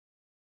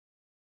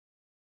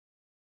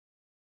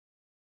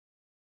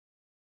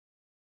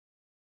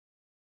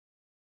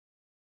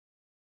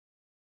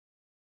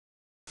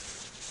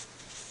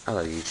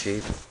Hello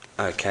YouTube.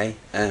 Okay,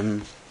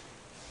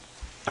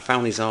 I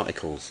found these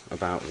articles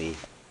about the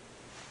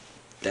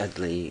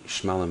deadly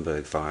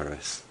Schmallenberg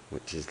virus,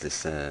 which is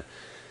this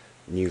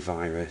new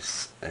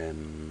virus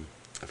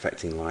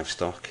affecting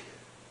livestock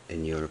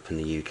in Europe and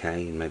the UK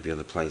and maybe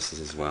other places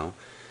as well.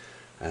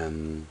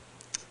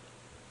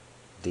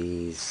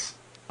 These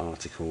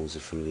articles are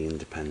from the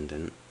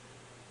Independent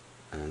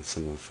and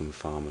some are from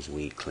Farmers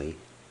Weekly.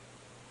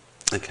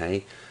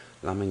 Okay,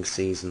 lambing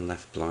season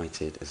left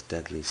blighted as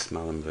deadly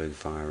Scmallenberg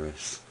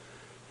virus.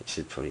 It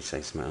should probably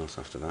say something else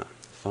after that.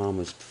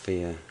 Farmers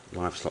fear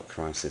livestock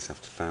crisis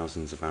after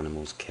thousands of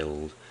animals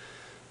killed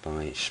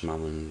by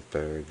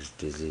Schmallenberg's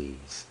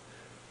disease.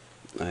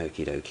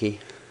 Okie dokie.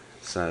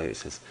 So it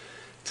says,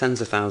 tens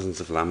of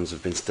thousands of lambs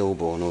have been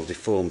stillborn or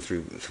deformed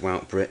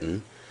throughout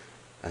Britain.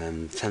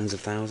 Tens of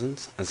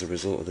thousands as a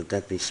result of the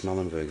deadly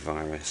Scmallenberg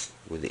virus,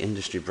 with the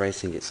industry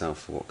bracing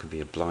itself for what could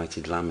be a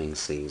blighted lambing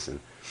season.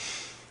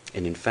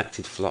 In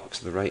infected flocks,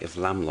 the rate of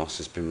lamb loss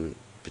has been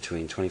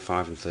between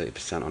 25 and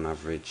 30% on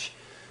average,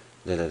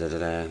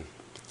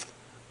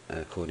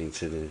 according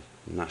to the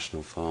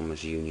National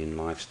Farmers Union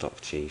livestock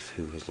chief,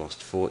 who has lost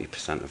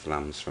 40% of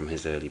lambs from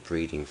his early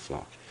breeding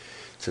flock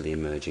to the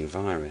emerging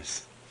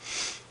virus.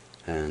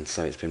 And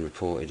so it's been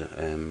reported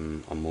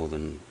on more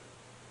than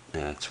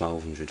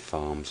 1,200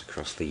 farms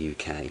across the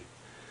UK,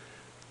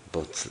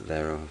 but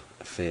there are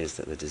fears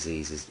that the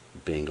disease is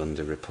being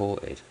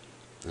underreported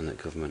and that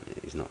government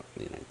is not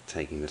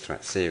taking the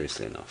threat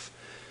seriously enough.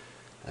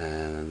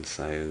 And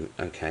so,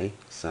 okay,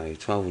 so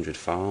 1,200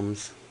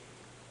 farms,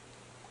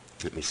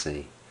 let me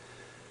see,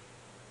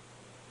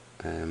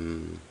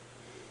 okay,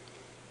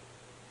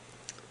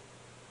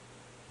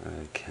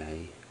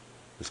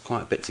 there's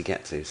quite a bit to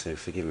get to, so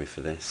forgive me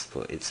for this,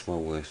 but it's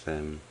well worth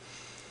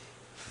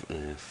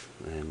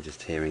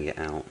just hearing it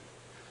out.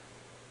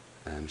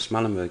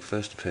 Schmallenberg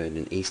first appeared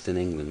in eastern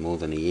England more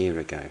than a year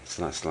ago,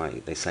 so that's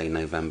like, they say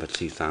November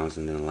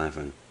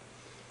 2011.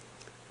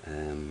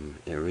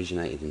 It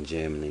originated in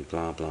Germany,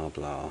 blah blah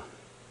blah.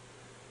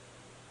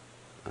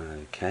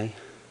 Okay,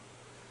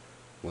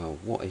 well,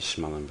 what is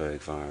Schmallenberg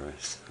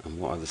virus and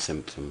what are the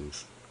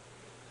symptoms?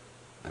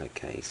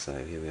 Okay,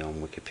 so here we are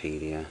on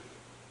Wikipedia.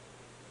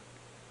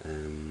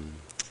 In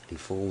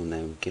full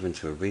name given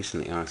to a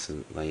recently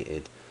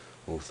isolated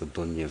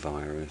orthobunya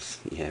virus.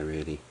 Yeah,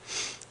 really.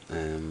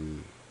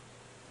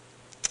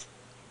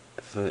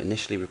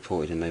 Initially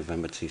reported in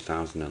November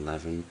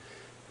 2011,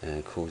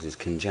 causes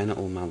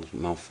congenital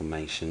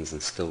malformations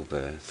and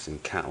stillbirths in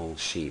cattle,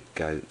 sheep,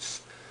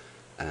 goats,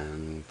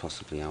 and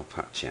possibly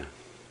alpaca.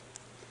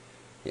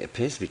 It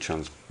appears to be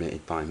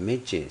transmitted by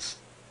midges.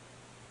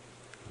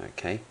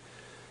 Okay,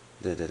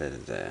 which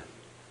are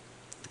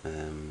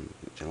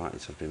likely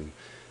to have been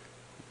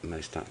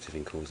most active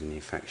in causing the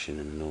infection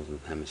in the Northern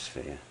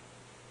Hemisphere.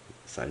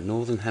 So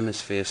Northern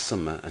Hemisphere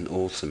summer and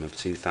autumn of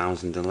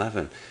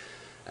 2011,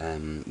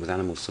 with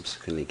animals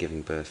subsequently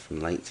giving birth from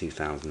late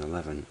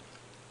 2011.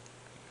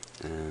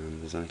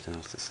 There's anything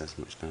else that says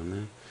much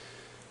down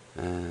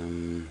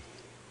there.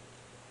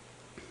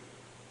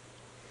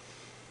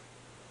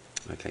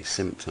 Okay,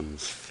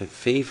 symptoms: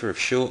 fever of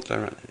short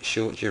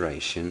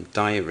duration,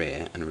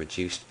 diarrhoea, and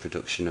reduced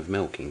production of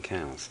milk in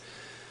cows.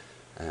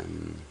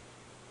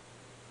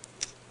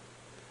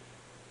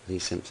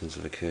 These symptoms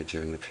have occurred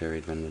during the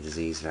period when the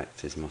disease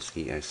vectors,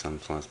 mosquitoes,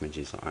 sandflies,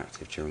 midges, are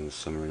active during the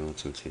summer and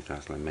autumn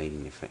 2011,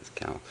 mainly affect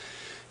cattle.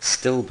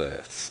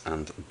 Stillbirths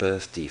and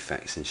birth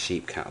defects in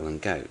sheep, cattle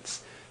and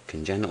goats.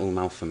 Congenital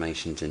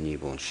malformations in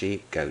newborn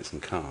sheep, goats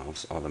and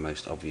calves are the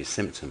most obvious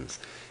symptoms.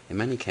 In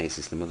many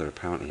cases, the mother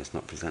apparently has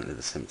not presented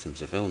the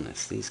symptoms of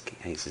illness. These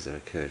cases have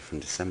occurred from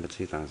December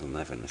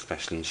 2011,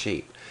 especially in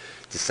sheep.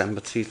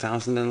 December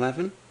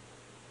 2011?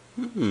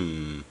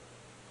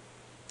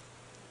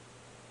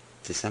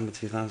 December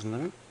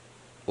 2011?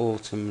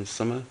 Autumn and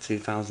summer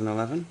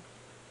 2011?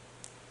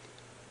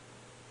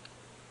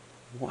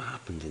 What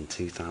happened in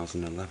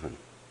 2011?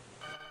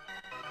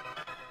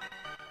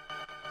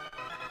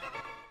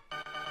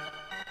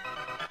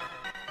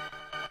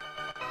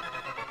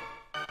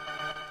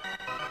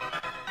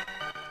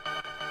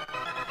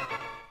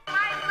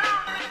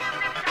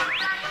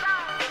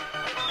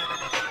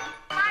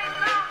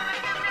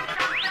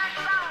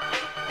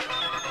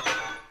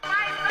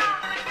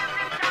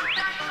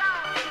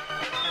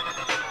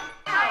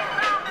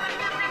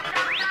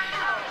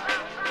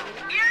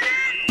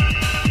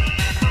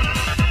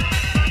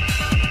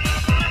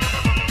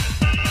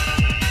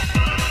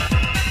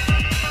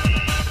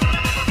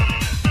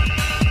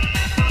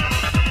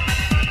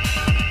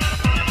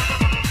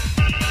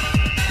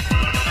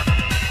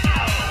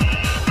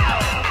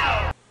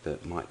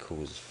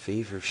 Cause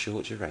fever of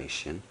short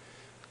duration,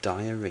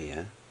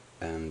 diarrhoea,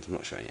 and I'm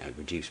not sure,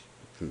 reduced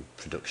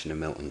production of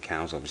milk in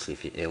cows. Obviously,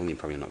 if you're ill, you're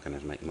probably not going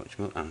to make much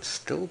milk, and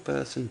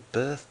stillbirths and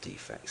birth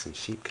defects in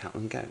sheep,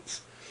 cattle, and goats.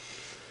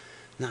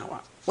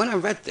 Now, when I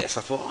read this,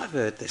 I thought I've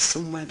heard this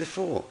somewhere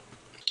before.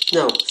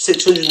 Now,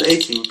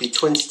 680 would be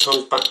 20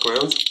 times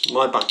background,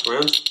 my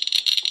background.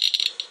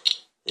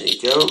 There you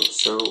go.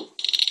 So,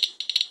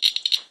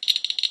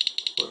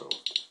 well,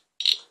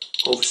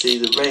 obviously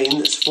the rain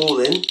that's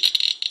falling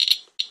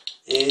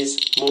is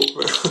more...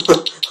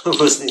 I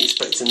wasn't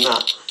expecting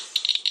that.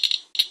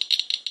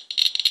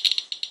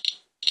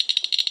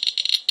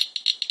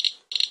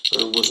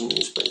 I wasn't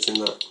expecting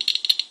that.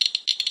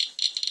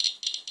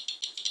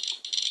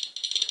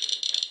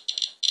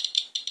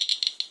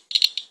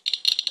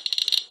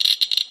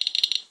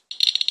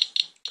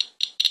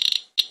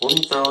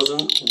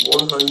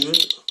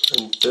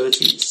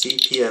 (1,130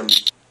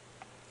 CPM).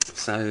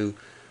 So,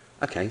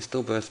 okay,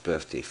 Stillbirths,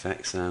 birth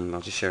defects, and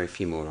I'll just share a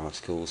few more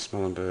articles.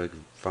 Scmallenberg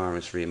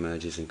Virus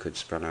re-emerges and could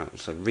spread out.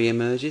 So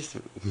re-emerges?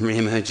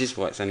 Re-emerges?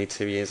 Well, it's only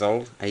 2 years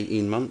old,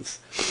 18 months.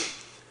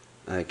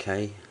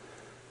 Okay.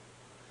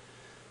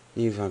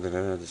 New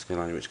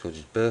discovery which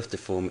causes birth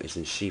deformities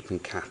in sheep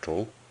and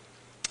cattle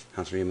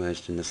has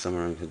re-emerged in the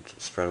summer and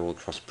could spread all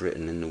across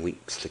Britain in the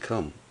weeks to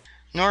come.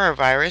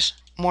 Norovirus,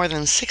 more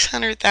than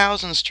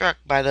 600,000 struck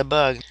by the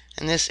bug,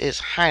 and this is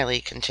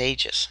highly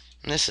contagious.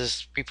 And this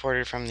is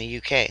reported from the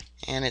UK,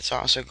 and it's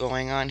also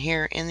going on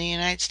here in the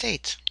United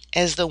States.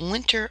 As the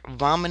winter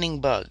vomiting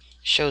bug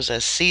shows a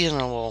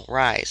seasonal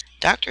rise,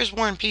 doctors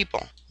warn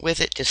people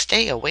with it to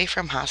stay away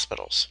from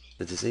hospitals.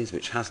 The disease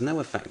which has no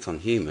effect on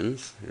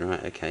humans,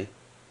 right, okay.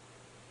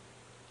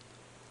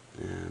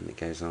 And it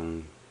goes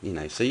on, you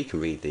know, so you can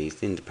read these,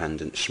 the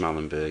Independent,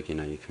 Schmallenberg, you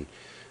know, you can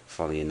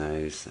follow your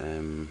nose.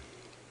 There's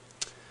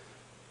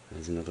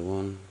another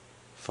one.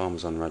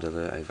 Farmers on red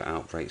alert over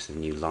outbreaks of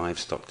new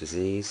livestock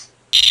disease.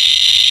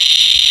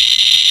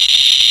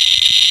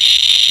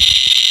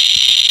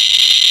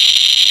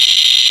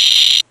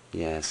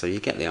 Yeah, so you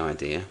get the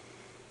idea.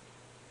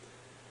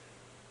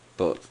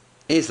 But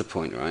here's the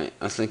point, right?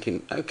 I was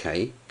thinking,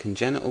 okay,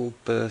 congenital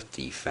birth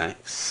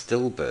defects,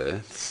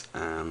 stillbirths,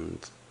 and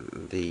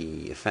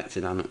the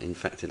infected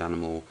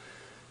animal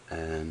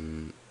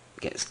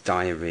gets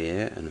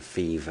diarrhoea and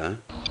fever.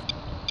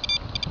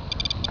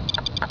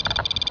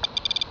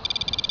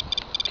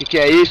 Que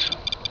é isso?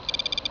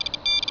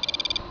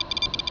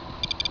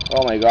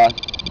 Oh my god.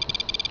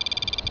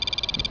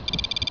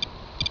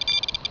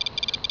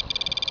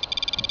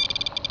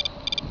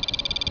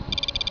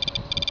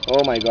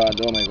 Oh my god,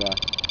 oh my god.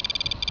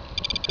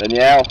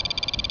 Daniel,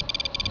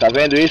 tá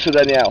vendo isso,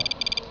 Daniel?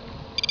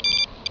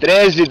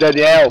 13,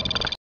 Daniel!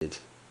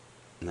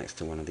 Next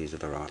to one of these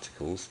other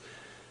articles,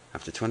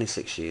 after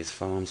 26 years,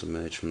 farms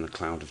emerged from the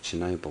cloud of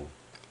Chernobyl.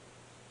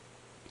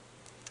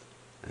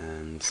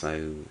 And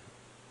so,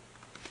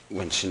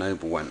 when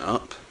Chernobyl went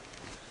up,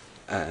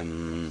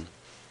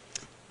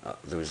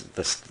 there's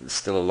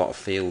still a lot of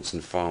fields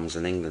and farms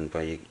in England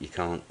where you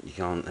can't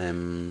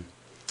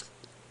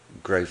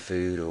grow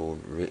food or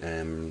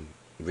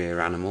rear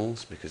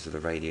animals because of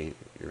the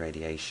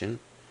radiation.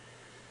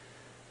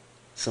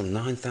 Some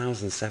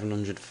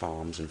 9,700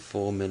 farms and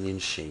 4 million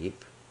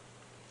sheep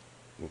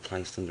were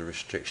placed under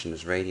restriction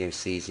as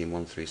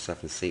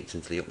radiocesium-137 seeped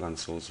into the upland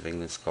soils of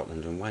England,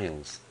 Scotland and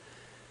Wales.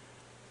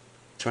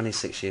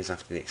 26 years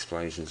after the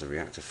explosions of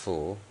Reactor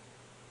 4,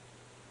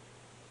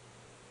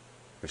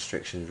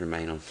 restrictions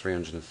remain on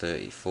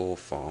 334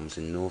 farms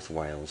in North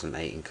Wales and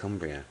 8 in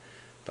Cumbria,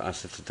 but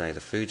as of today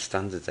the Food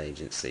Standards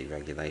Agency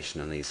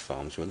regulation on these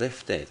farms were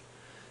lifted,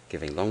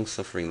 giving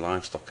long-suffering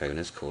livestock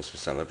owners cause for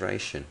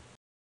celebration.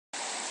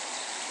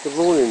 Good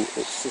morning,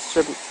 it's the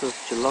 7th of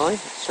July,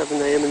 7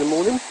 AM in the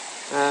morning,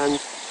 and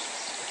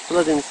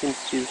flooding seems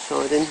to be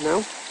subsiding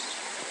now,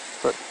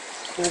 but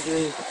I'm going to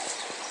do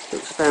an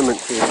experiment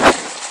here.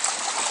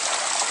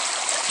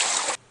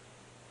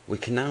 We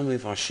can now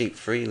move our sheep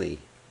freely,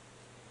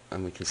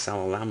 and we can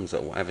sell our lambs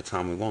at whatever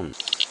time we want.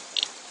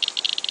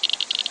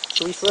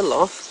 Shall we for a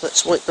laugh?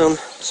 Let's wipe down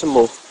some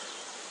more.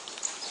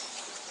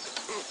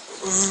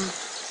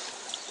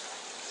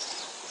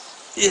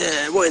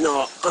 Yeah, why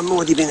not? I'm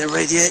already being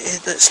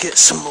irradiated, let's get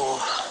some more.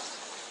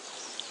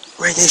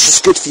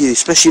 Radiation's good for you,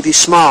 especially if you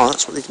smile,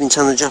 that's what they've been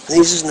telling the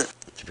Japanese, isn't it?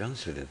 To be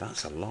honest with you,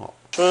 that's a lot.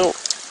 Well,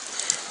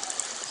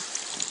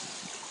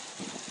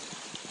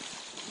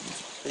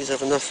 please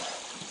have enough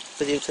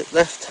videotape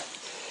left.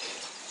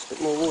 Let's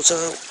put more water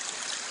out.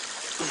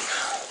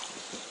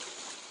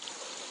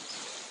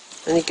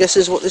 Any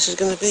guesses what this is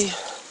going to be?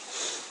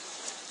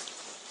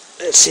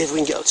 Let's see if we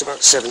can get up to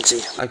about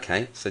 70.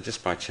 Okay, so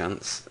just by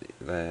chance,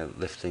 they're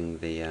lifting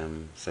the,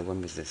 so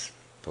when was this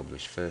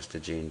published? 1st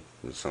of June,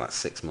 so that's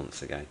 6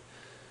 months ago.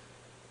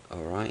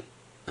 Alright,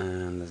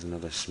 and there's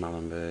another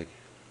Schmallenberg,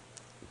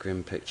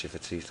 grim picture for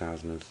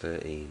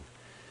 2013.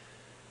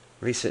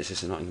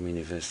 Researchers at Nottingham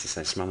University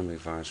say Schmallenberg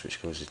virus, which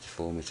causes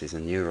deformities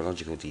and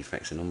neurological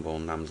defects in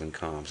unborn lambs and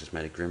calves, has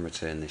made a grim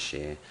return this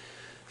year.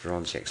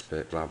 Virology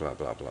expert, blah blah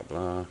blah blah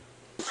blah.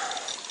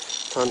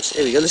 Times,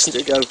 here we go, listen to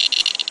it go.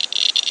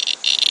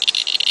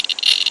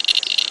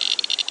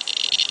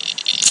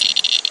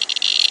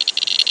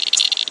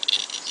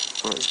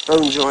 Right, let's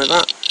bone dry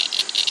that.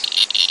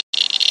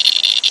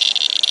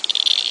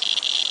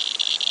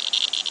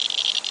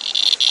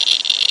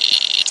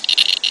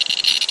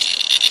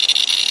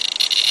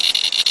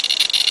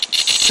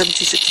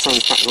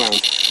 £76 back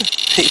round.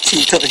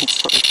 18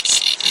 times.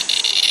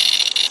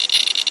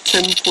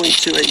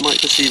 10.28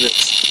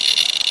 microsieverts.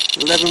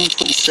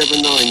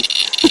 11.79.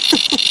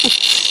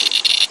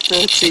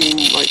 13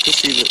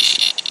 microsieverts.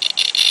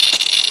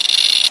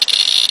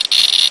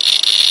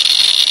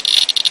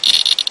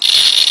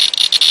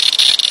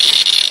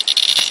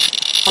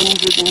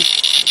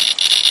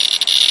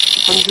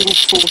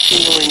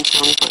 149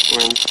 pound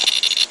background.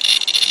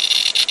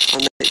 I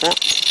make that.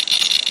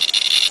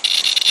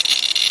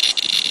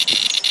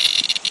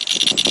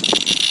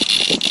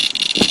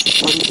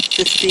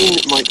 15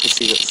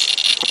 microsieverts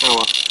per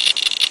hour.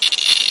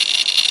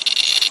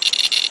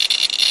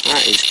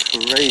 That is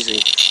crazy.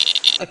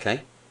 Okay,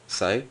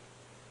 so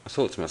I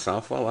thought to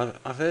myself, well,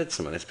 I've heard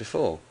some of this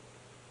before.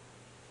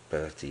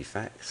 Birth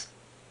defects.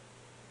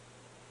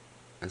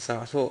 And so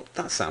I thought,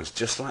 that sounds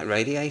just like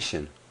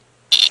radiation.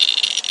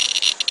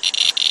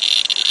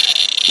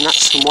 And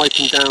that's from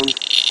wiping down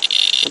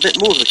a bit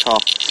more of the car.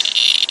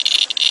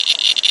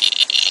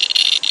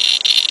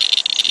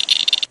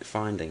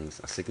 Findings.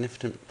 A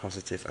significant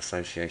positive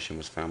association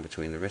was found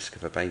between the risk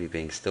of a baby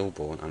being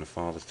stillborn and a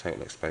father's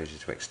total exposure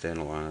to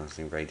external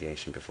ionising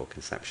radiation before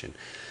conception.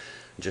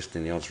 Just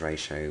in the odds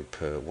ratio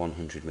per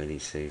 100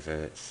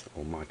 millisieverts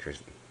or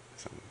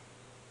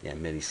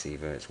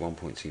millisieverts,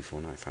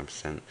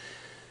 1.2495%.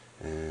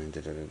 And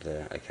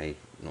okay,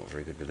 not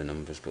very good with the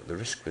numbers, but the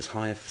risk was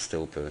higher for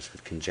stillbirths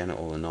with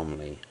congenital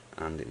anomaly,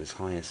 and it was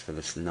highest for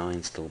the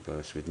 9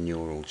 stillbirths with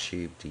neural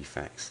tube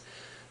defects.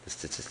 The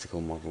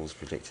statistical models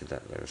predicted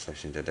that their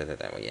association.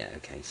 Well, yeah,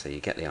 okay, so you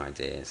get the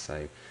idea.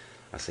 So,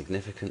 a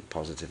significant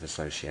positive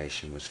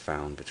association was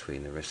found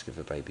between the risk of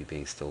a baby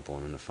being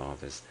stillborn and the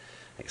father's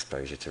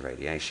exposure to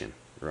radiation.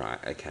 Right,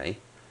 okay.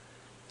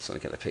 So, I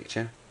get the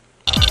picture.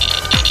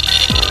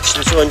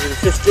 Some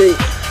 250.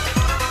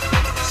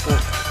 So,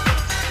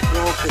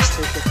 let's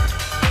take the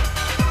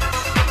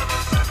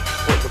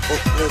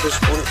leathers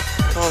bonnet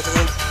card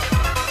in.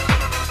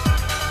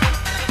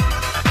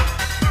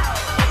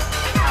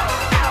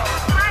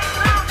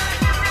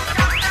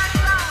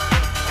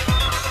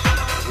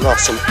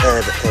 Lost some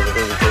air, but they were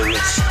really doing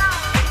this.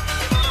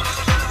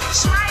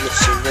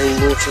 Some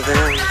rainwater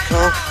there in the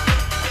car.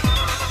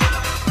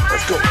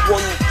 I've got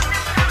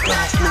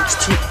 1.5 minutes,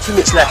 2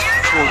 minutes left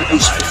before at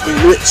least 15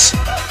 minutes.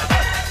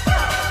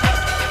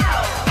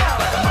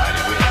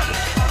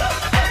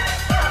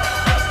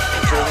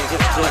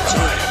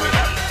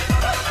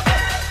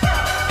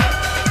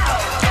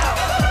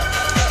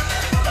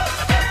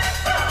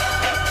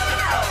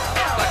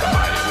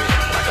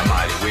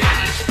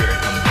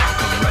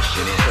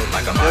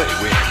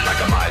 Like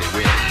a mighty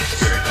wind,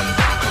 spirit come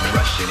down, come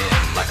rushing in.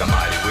 Like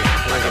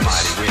a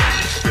mighty wind,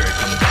 spirit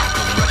come down,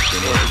 come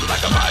rushing in.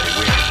 Like a mighty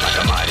wind, like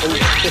a mighty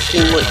wind.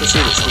 15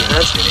 microsieverts we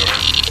had.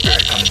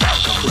 Spirit come down,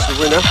 come Who's the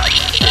winner?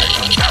 Spirit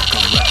come down,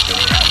 come rushing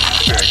in.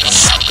 Spirit come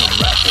down, come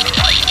rushing in.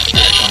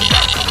 Spirit come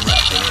down, come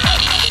rushing in.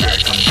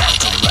 Spirit come down,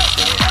 come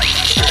rushing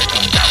in. Spirit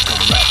come down, come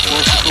rushing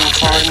in. 94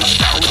 times,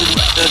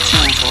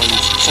 113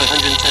 times. Sorry,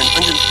 110,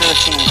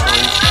 113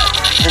 times.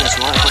 I think that's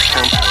right, I've lost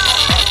count.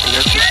 And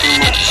then 15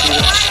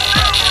 microsieverts.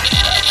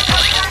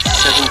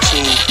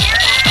 17.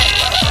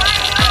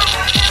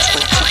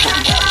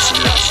 20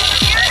 microsieverts.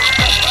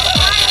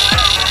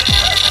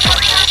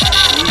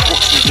 And we've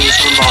watched me do this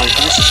on live,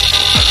 and this is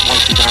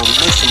wiping down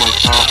most of my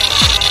car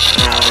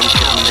and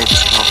get on the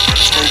neighbour's car.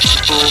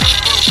 24.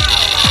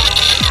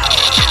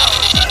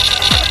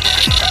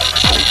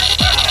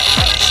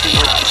 2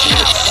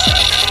 microsieverts.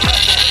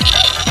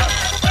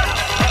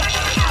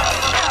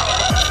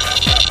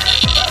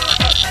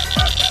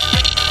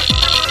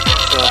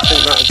 So I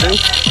think that'll do.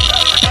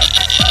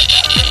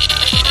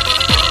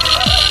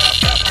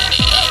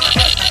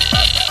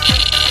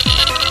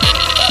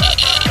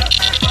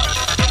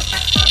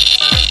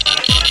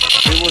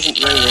 If it wasn't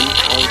raining,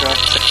 I would have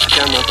checked the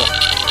camera, but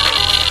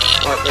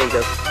right, there you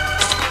go.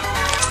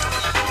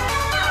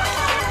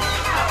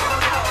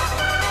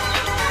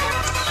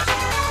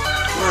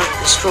 That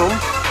is from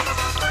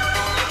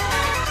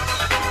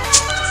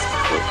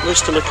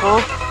most of my car,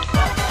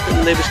 in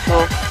the neighbour's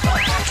car.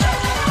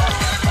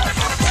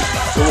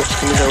 And what's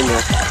coming down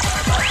there?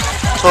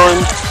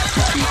 Time to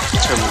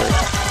decontaminate.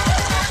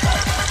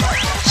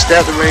 Stay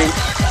out of the rain,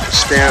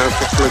 stay out of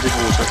the flooded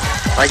water.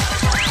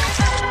 Bye.